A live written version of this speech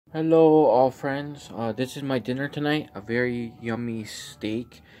Hello, all friends. This is my dinner tonight. A very yummy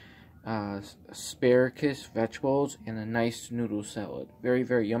steak, asparagus, vegetables, and a nice noodle salad. Very,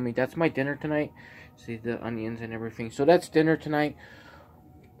 very yummy. That's my dinner tonight. See the onions and everything. So that's dinner tonight.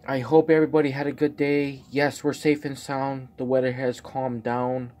 I hope everybody had a good day. Yes, we're safe and sound. The weather has calmed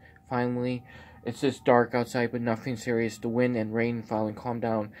down, finally. It's just dark outside, but nothing serious. The wind and rain finally calmed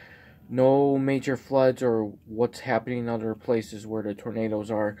down. No major floods or what's happening in other places where the tornadoes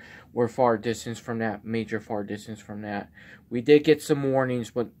are. We're far distance from that, major far distance from that. We did get some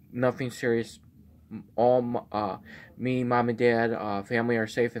warnings, but nothing serious. All me, mom, and dad, family are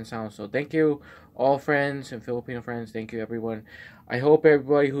safe and sound. So thank you, all friends and Filipino friends. Thank you, everyone. I hope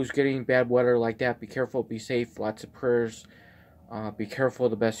everybody who's getting bad weather like that, be careful, be safe. Lots of prayers. Be careful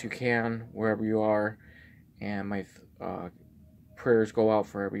the best you can wherever you are. And my prayers go out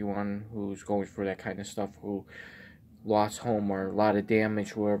for everyone who's going through that kind of stuff, who lost home or a lot of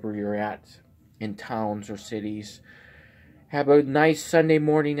damage wherever you're at in towns or cities. Have a nice Sunday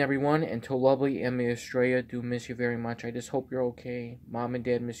morning, everyone. And to lovely Emie Australia, do miss you very much. I just hope you're okay. Mom and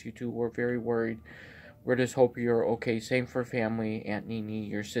Dad miss you too. We're very worried. We just hope you're okay. Same for family, Aunt Nini,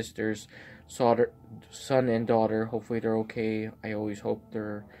 your sisters, son and daughter. Hopefully they're okay. I always hope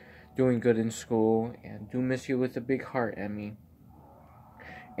they're doing good in school. And do miss you with a big heart, Emie.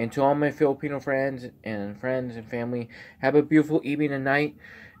 And to all my Filipino friends and family, have a beautiful evening and night.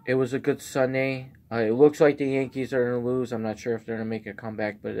 It was a good Sunday. It looks like the Yankees are going to lose. I'm not sure if they're going to make a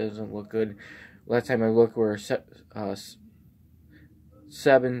comeback, but it doesn't look good. Last time I looked, we were 7-4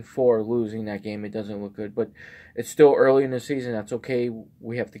 losing that game. It doesn't look good, but it's still early in the season. That's okay.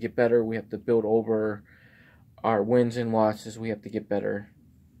 We have to get better. We have to build over our wins and losses. We have to get better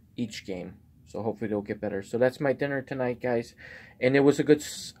each game. So hopefully they'll get better. So that's my dinner tonight, guys. And it was a good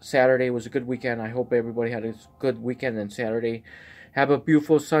Saturday. It was a good weekend. I hope everybody had a good weekend and Saturday. Have a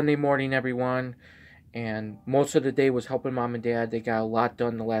beautiful Sunday morning, everyone. And most of the day was helping mom and dad. They got a lot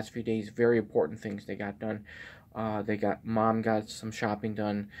done the last few days. Very important things they got done. Mom got some shopping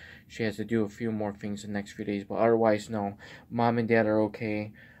done. She has to do a few more things the next few days. But otherwise, no. Mom and dad are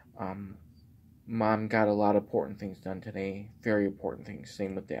okay. Mom got a lot of important things done today. Very important things.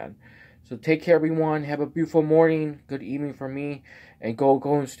 Same with dad. So take care, everyone. Have a beautiful morning. Good evening for me. And go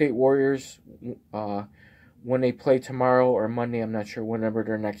Golden State Warriors. When they play tomorrow or Monday, I'm not sure, whenever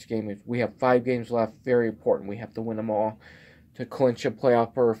their next game is. We have 5 games left. Very important. We have to win them all to clinch a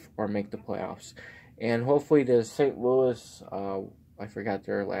playoff berth or make the playoffs. And hopefully the St. Louis, I forgot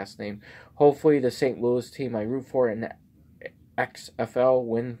their last name. Hopefully the St. Louis team I root for in the XFL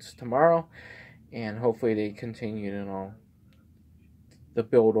wins tomorrow. And hopefully they continue to the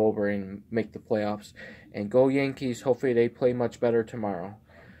build over and make the playoffs. And go Yankees. Hopefully they play much better tomorrow.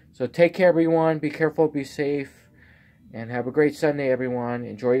 So take care, everyone. Be careful. Be safe. And have a great Sunday, everyone.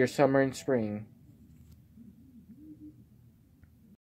 Enjoy your summer and spring.